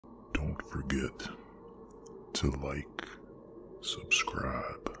Don't forget to like,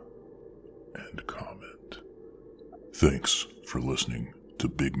 subscribe, and comment. Thanks for listening to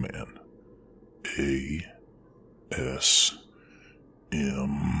Big Man ASMR.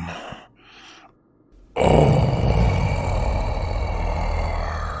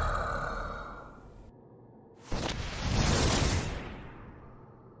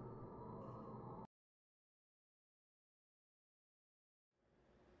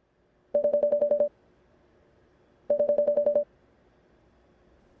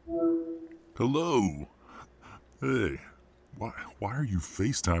 Hello. Hey, why are you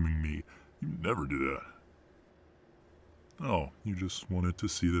FaceTiming me? You never do that. Oh, you just wanted to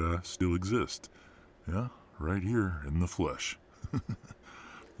see that I still exist. Yeah, right here in the flesh.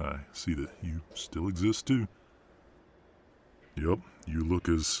 I see that you still exist too. Yep, you look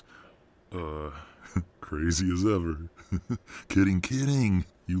as, crazy as ever. Kidding.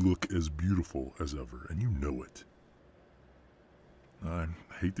 You look as beautiful as ever, and you know it. I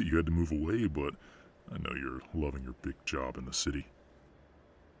hate that you had to move away, but I know you're loving your big job in the city.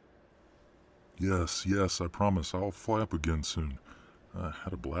 Yes, I promise I'll fly up again soon. I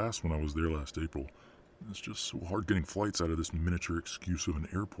had a blast when I was there last April. It's just so hard getting flights out of this miniature excuse of an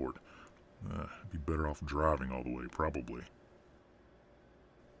airport. I'd be better off driving all the way, probably.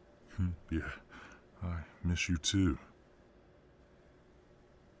 Yeah, I miss you too.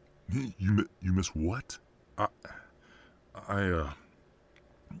 You miss what? I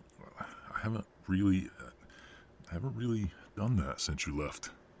haven't really done that since you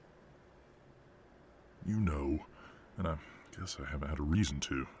left. You know, and I guess I haven't had a reason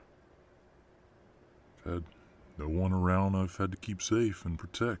to. I've had no one around I've had to keep safe and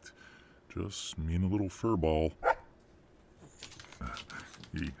protect. Just me and a little furball.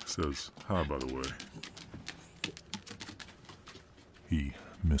 He says hi, by the way. He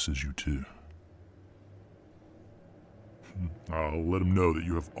misses you too. I'll let him know that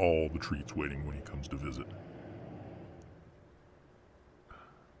you have all the treats waiting when he comes to visit.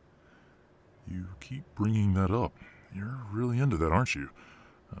 You keep bringing that up. You're really into that, aren't you?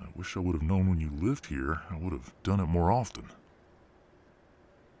 I wish I would have known when you lived here. I would have done it more often.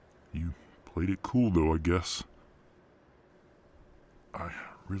 You played it cool though, I guess. I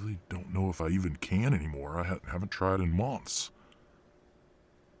really don't know if I even can anymore. I haven't tried in months.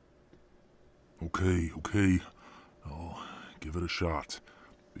 Okay. I'll give it a shot,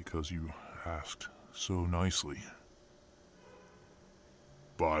 because you asked so nicely.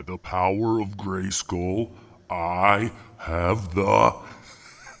 By the power of Grayskull, I have the...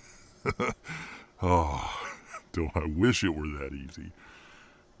 Oh, don't I wish it were that easy.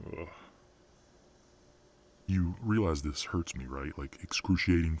 You realize this hurts me, right? Like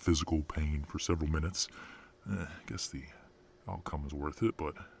excruciating physical pain for several minutes. I guess the outcome is worth it,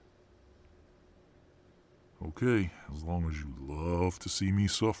 but... Okay, as long as you love to see me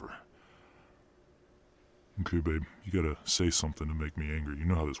suffer. Okay, babe, you gotta say something to make me angry. You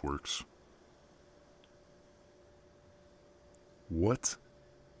know how this works. What?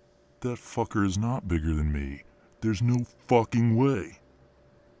 That fucker is not bigger than me. There's no fucking way.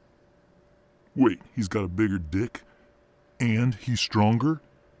 Wait, he's got a bigger dick? And he's stronger?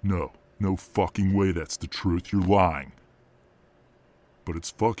 No fucking way that's the truth. You're lying. But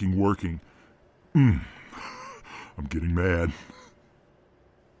it's fucking working. I'm getting mad.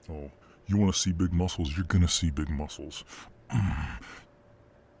 Oh, you want to see big muscles? You're gonna see big muscles.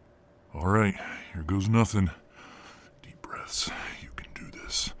 Alright, here goes nothing. Deep breaths. You can do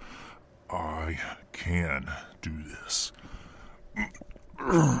this. I can do this.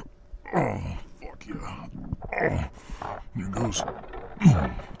 Oh, fuck yeah. Oh, here goes.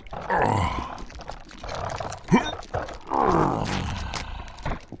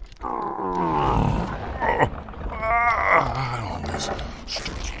 I always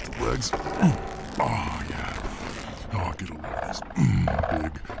stretch with the legs. Oh, yeah. Oh, get a load of these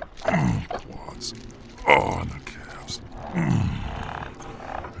big quads. Oh, and the calves.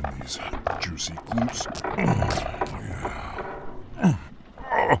 And these juicy glutes. Oh, yeah.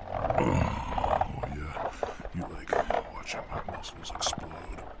 Oh, yeah. You like watching my muscles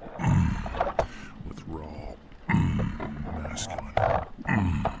explode. With raw, masculine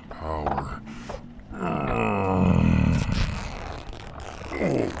power. Oh,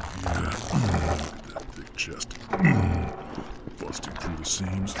 yeah. Look at that thick chest. Busting through the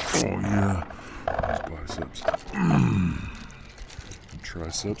seams. Oh, yeah. Those biceps. And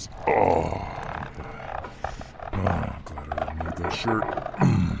triceps. Oh, yeah. Oh, glad I removed that shirt.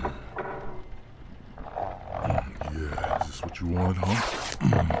 Yeah, is this what you wanted,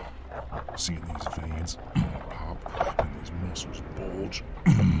 huh? Seeing these veins pop and these muscles bulge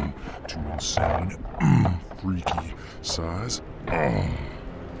to insane, freaky size. They're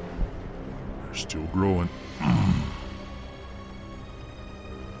still growing. How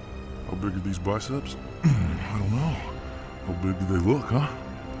big are these biceps? I don't know. How big do they look, huh?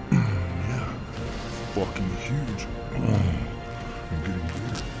 Yeah, fucking huge. I'm getting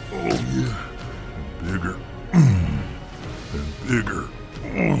bigger. Oh yeah, bigger and bigger.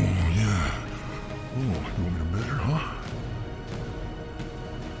 Oh yeah. Oh, you want me to measure, huh?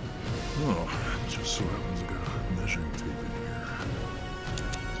 Oh, just so happens I got a measuring tape in here.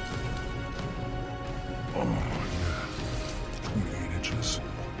 Oh yeah, 28 inches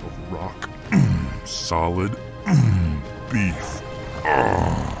of rock, solid beef.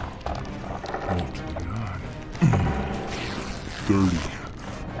 Oh, 29, 30,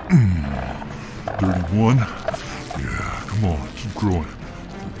 31. Yeah, come on, keep growing.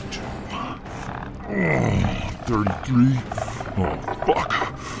 32, 33. Oh, fuck.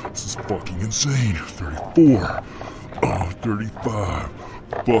 This is fucking insane. 34. 35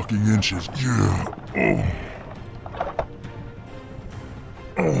 fucking inches. Yeah.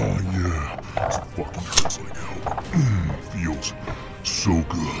 Oh, yeah. This fucking hurts like hell. Feels so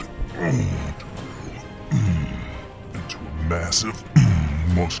good. Into a massive,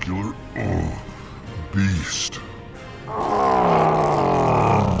 muscular beast.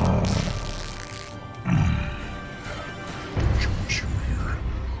 Don't you wish you were here,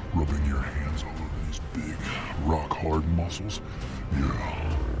 rubbing your hands all over these big, rock-hard muscles?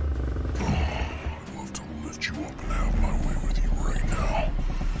 Yeah. I'd love to lift you up and have my way with you right now.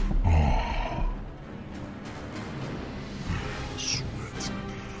 The sweat,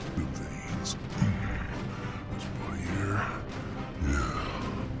 the veins, this body hair. Yeah.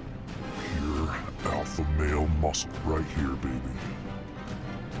 Pure alpha male muscle right here, baby.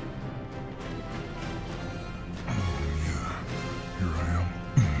 Yeah, here I am,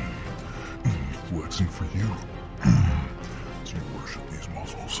 flexing for you. So you worship these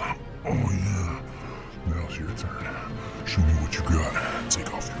muscles. Oh yeah. Now it's your turn. Show me what you got.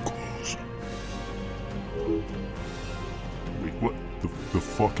 Take off your clothes. Wait, what? The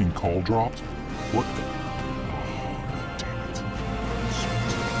fucking call dropped? What the? Oh, damn it.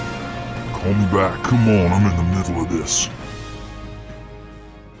 Sweet. Call me back. Come on, I'm in the middle of this.